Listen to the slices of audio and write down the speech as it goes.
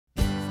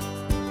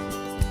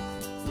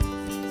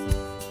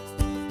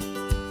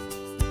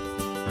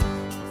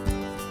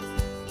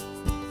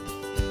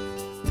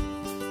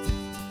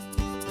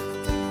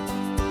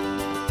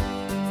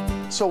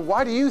So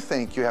why do you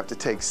think you have to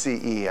take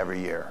CE every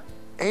year?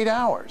 8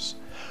 hours.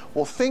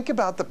 Well, think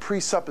about the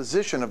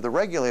presupposition of the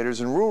regulators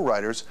and rule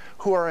writers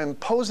who are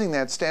imposing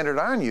that standard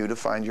on you to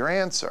find your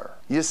answer.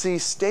 You see,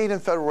 state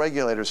and federal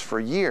regulators for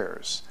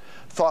years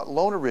thought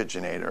loan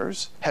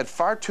originators had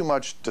far too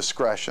much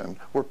discretion,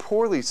 were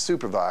poorly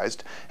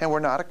supervised, and were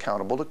not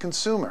accountable to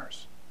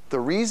consumers. The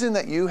reason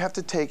that you have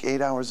to take 8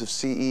 hours of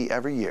CE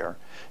every year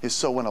is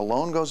so when a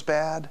loan goes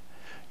bad,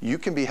 you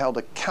can be held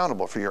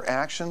accountable for your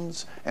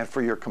actions and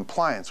for your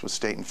compliance with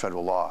state and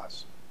federal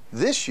laws.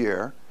 This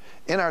year,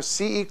 in our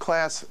CE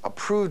class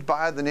approved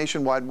by the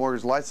nationwide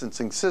mortgage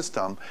licensing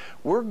system,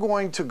 we're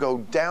going to go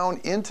down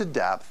into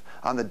depth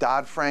on the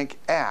Dodd-Frank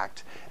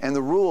Act and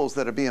the rules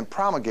that are being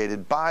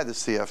promulgated by the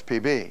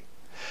CFPB.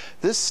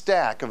 This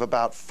stack of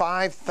about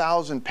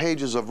 5,000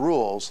 pages of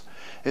rules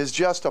is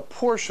just a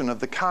portion of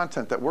the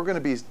content that we're going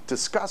to be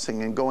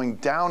discussing and going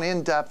down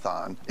in depth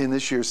on in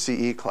this year's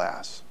CE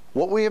class.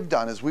 What we have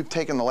done is we've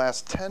taken the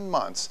last 10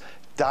 months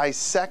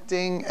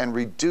dissecting and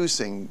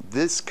reducing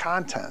this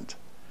content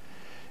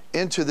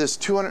into this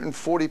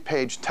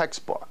 240-page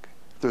textbook.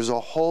 There's a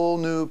whole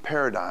new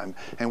paradigm,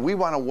 and we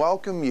want to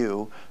welcome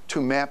you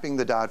to mapping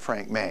the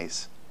Dodd-Frank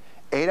maze.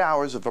 8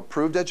 hours of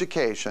approved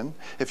education.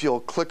 If you'll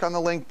click on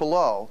the link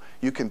below,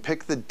 you can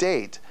pick the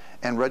date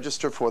and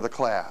register for the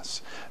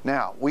class.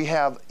 Now, we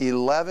have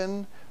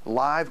 11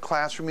 live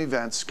classroom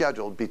events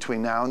scheduled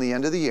between now and the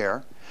end of the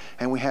year,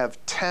 and we have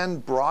 10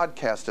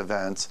 broadcast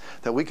events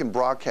that we can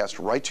broadcast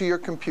right to your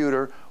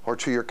computer or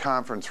to your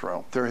conference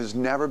room. There has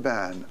never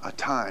been a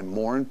time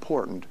more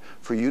important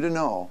for you to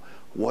know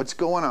what's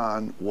going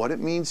on, what it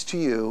means to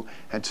you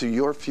and to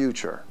your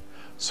future.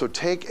 So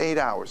take 8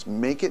 hours,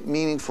 make it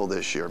meaningful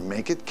this year,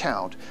 make it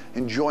count,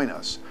 and join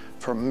us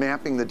for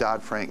mapping the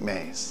Dodd-Frank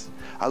maze.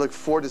 I look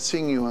forward to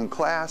seeing you in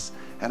class,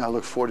 and I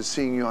look forward to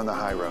seeing you on the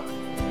high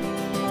road.